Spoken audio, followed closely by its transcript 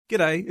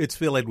G'day, it's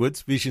Phil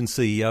Edwards, Vision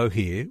CEO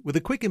here, with a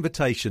quick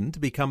invitation to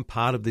become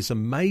part of this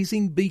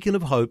amazing beacon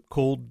of hope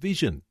called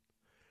Vision.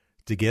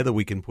 Together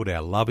we can put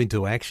our love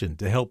into action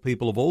to help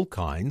people of all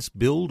kinds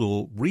build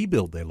or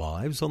rebuild their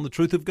lives on the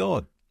truth of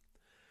God.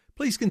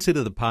 Please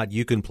consider the part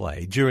you can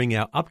play during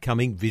our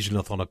upcoming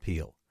Visionathon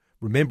appeal,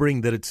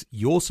 remembering that it's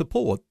your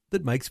support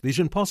that makes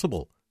Vision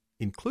possible,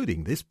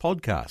 including this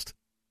podcast.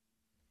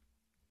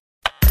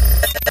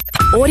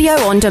 Audio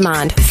on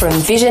demand from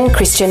Vision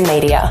Christian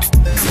Media.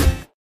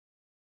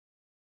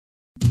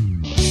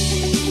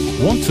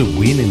 Want to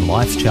win in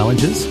life's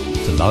challenges?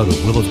 To know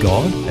the will of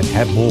God and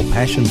have more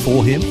passion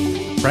for Him?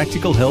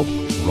 Practical help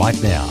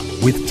right now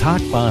with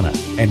Tak Bhana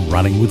and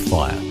Running with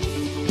Fire.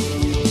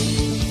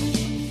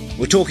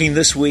 We're talking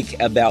this week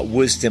about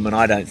wisdom, and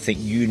I don't think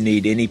you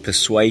need any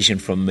persuasion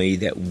from me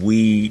that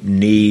we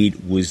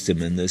need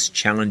wisdom in this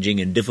challenging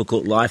and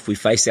difficult life we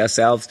find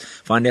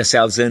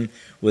ourselves in,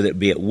 whether it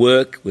be at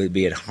work, whether it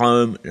be at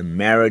home, in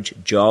marriage,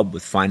 job,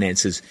 with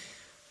finances,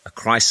 a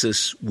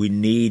crisis. We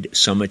need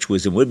so much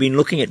wisdom. We've been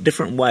looking at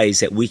different ways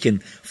that we can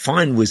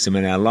find wisdom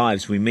in our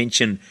lives. We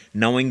mentioned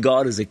knowing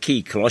God is a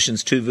key,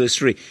 Colossians 2 verse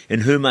 3, in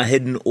whom are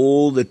hidden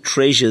all the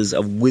treasures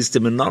of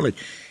wisdom and knowledge.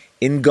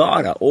 In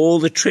God are all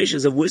the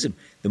treasures of wisdom.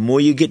 The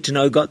more you get to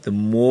know God, the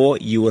more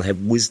you will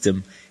have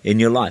wisdom in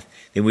your life.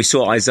 Then we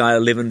saw Isaiah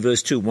 11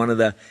 verse 2, one of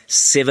the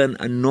 7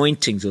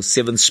 anointings or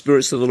 7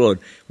 spirits of the Lord.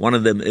 One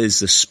of them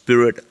is the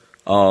spirit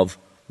of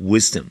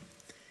wisdom.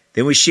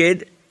 Then we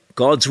shared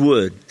God's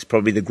word is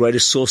probably the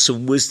greatest source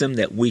of wisdom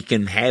that we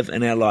can have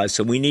in our lives.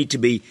 So we need to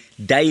be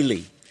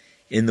daily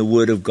in the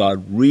word of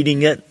God,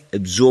 reading it,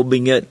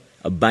 absorbing it,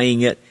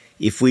 obeying it.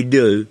 If we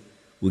do,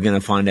 we're going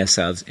to find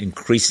ourselves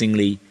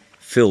increasingly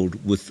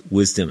filled with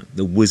wisdom,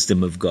 the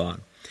wisdom of God.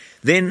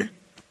 Then,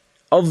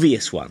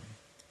 obvious one,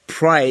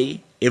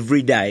 pray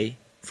every day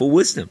for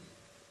wisdom.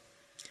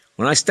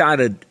 When I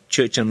started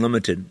Church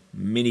Unlimited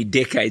many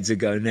decades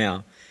ago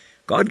now,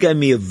 God gave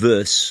me a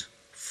verse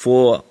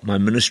for my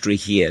ministry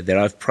here that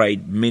I've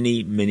prayed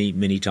many, many,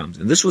 many times.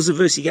 And this was the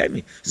verse He gave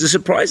me. It's a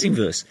surprising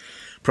verse.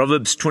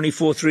 Proverbs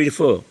 24,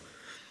 3-4.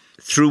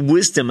 Through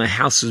wisdom a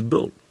house is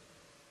built,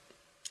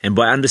 and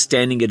by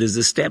understanding it is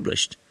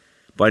established.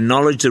 By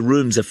knowledge the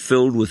rooms are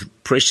filled with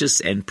precious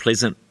and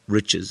pleasant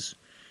riches.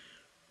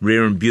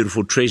 Rare and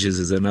beautiful treasures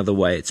is another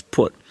way it's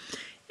put.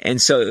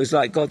 And so it was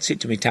like God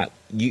said to me, Tak,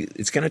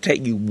 it's going to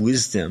take you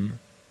wisdom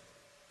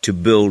to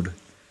build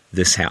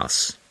this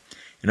house.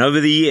 And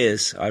over the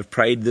years, I've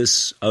prayed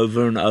this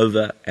over and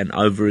over and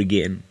over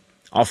again,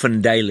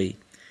 often daily.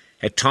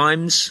 At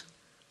times,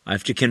 I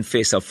have to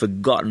confess, I've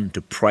forgotten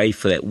to pray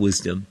for that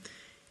wisdom,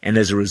 and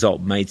as a result,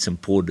 made some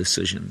poor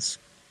decisions.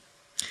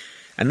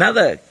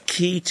 Another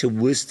key to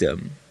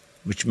wisdom,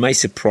 which may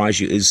surprise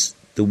you, is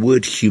the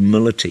word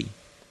humility.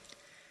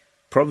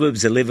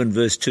 Proverbs 11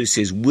 verse 2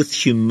 says, with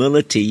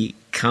humility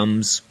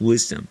comes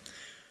wisdom.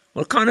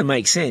 Well, it kind of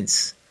makes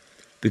sense,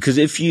 because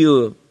if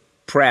you're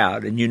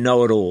proud and you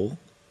know it all,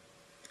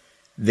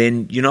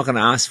 then you're not going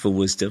to ask for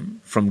wisdom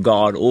from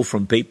God or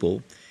from people,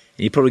 and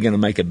you're probably going to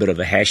make a bit of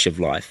a hash of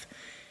life.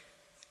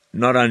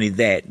 Not only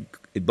that,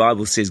 the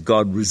Bible says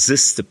God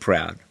resists the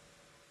proud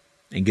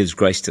and gives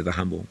grace to the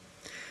humble.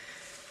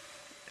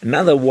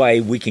 Another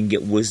way we can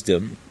get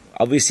wisdom,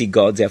 obviously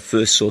God's our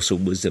first source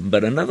of wisdom,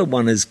 but another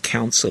one is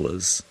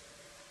counselors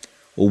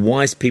or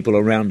wise people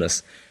around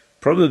us.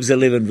 Proverbs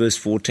 11 verse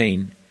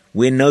 14,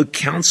 where no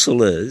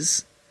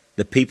counselors,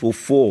 the people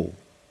fall.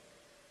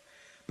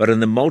 But in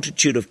the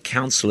multitude of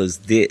counselors,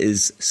 there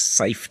is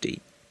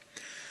safety.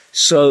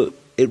 So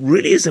it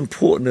really is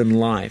important in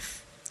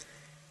life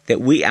that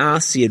we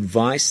ask the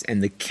advice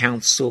and the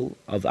counsel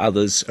of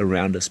others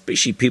around us,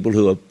 especially people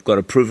who have got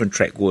a proven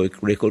track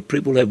record,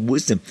 people who have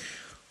wisdom.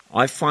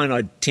 I find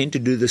I tend to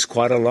do this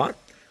quite a lot.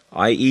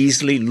 I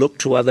easily look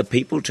to other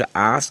people to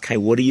ask, hey,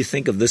 what do you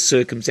think of this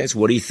circumstance?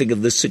 What do you think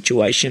of this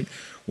situation?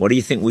 What do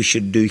you think we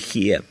should do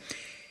here?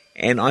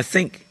 And I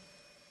think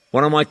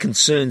one of my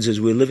concerns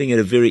is we're living in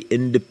a very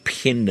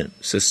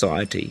independent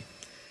society.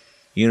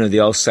 You know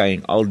the old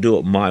saying, I'll do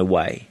it my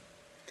way.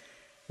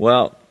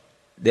 Well,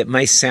 that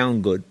may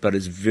sound good, but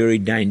it's very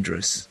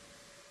dangerous.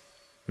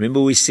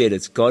 Remember we said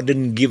God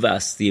didn't give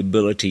us the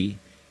ability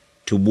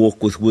to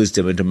walk with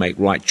wisdom and to make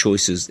right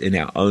choices in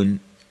our own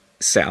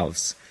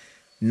selves.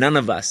 None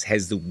of us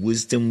has the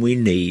wisdom we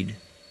need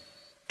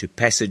to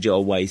passage our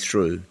way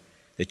through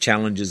the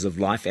challenges of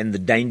life and the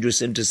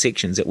dangerous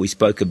intersections that we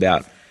spoke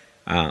about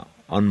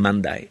on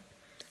Monday.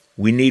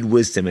 We need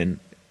wisdom, and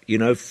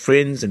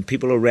friends and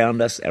people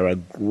around us are a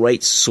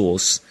great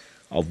source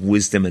of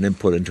wisdom and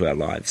input into our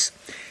lives.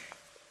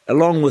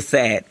 Along with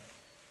that,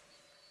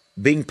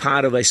 being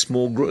part of a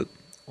small group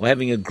or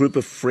having a group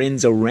of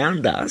friends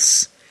around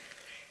us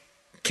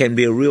can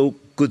be a real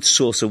good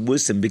source of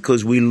wisdom,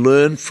 because we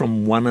learn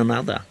from one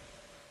another.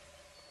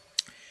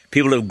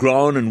 People have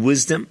grown in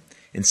wisdom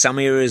in some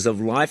areas of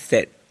life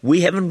that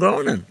we haven't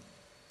grown in,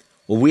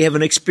 or we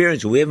haven't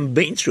experienced, or we haven't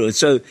been through. And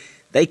so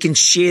they can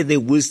share their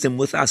wisdom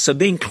with us. So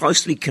being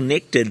closely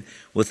connected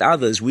with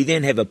others, we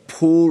then have a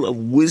pool of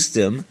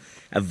wisdom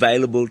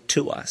available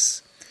to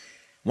us.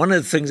 One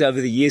of the things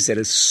over the years that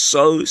has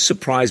so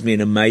surprised me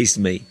and amazed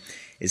me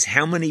is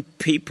how many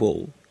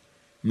people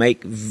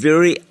make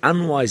very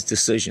unwise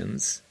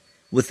decisions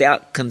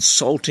without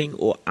consulting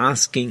or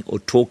asking or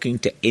talking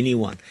to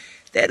anyone.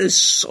 That is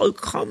so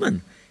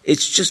common.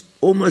 It's just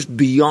almost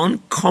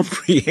beyond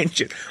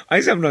comprehension.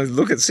 I sometimes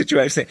look at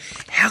situations and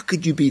say, how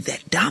could you be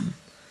that dumb?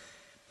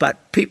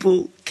 But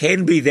people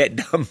can be that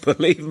dumb,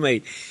 believe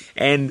me.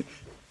 And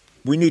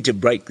we need to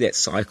break that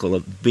cycle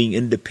of being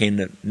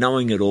independent,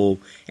 knowing it all,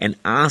 and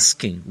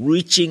asking,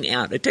 reaching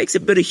out. It takes a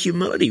bit of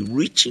humility,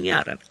 reaching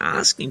out and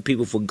asking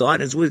people for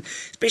guidance,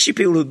 especially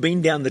people who've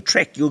been down the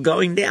track you're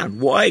going down.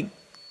 Why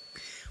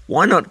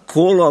not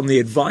call on the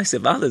advice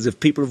of others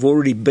if people have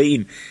already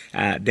been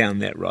down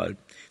that road?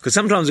 Because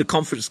sometimes the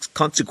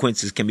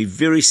consequences can be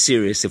very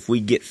serious if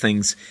we get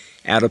things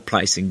out of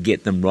place and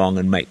get them wrong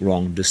and make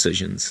wrong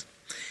decisions.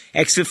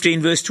 Acts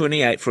 15 verse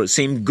 28, for it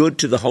seemed good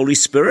to the Holy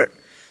Spirit.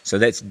 So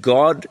that's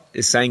God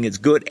is saying it's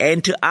good,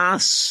 and to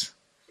us.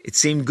 It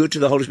seemed good to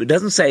the Holy Spirit. It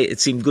doesn't say it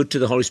seemed good to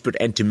the Holy Spirit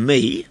and to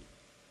me.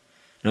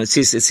 No, it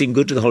says it seemed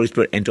good to the Holy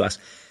Spirit and to us.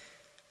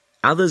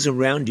 Others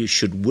around you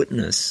should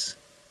witness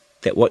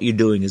that what you're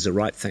doing is the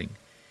right thing,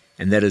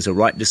 and that is a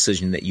right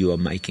decision that you are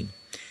making.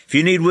 If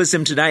you need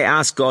wisdom today,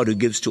 ask God, who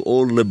gives to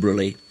all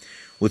liberally.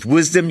 With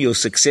wisdom, you'll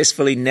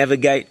successfully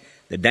navigate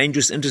the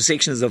dangerous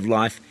intersections of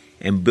life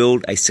and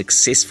build a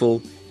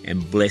successful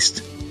and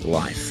blessed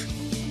life.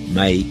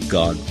 May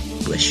God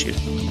bless you.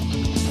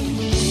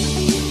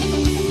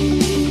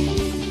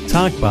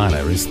 Tak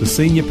Bhana is the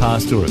Senior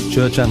Pastor of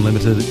Church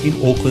Unlimited in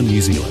Auckland,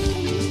 New Zealand.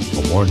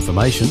 For more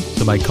information,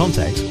 to make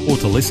contact or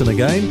to listen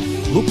again,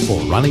 look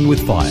for Running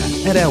with Fire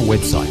at our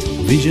website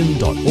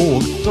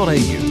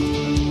vision.org.au.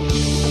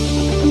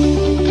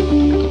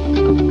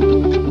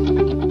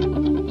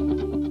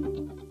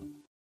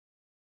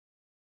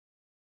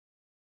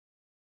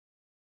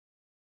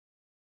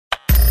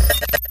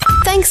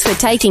 Thanks for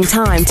taking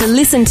time to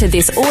listen to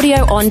this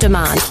audio on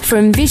demand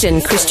from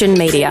Vision Christian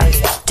Media.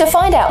 To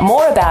find out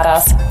more about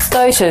us,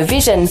 go to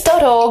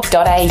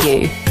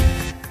vision.org.au.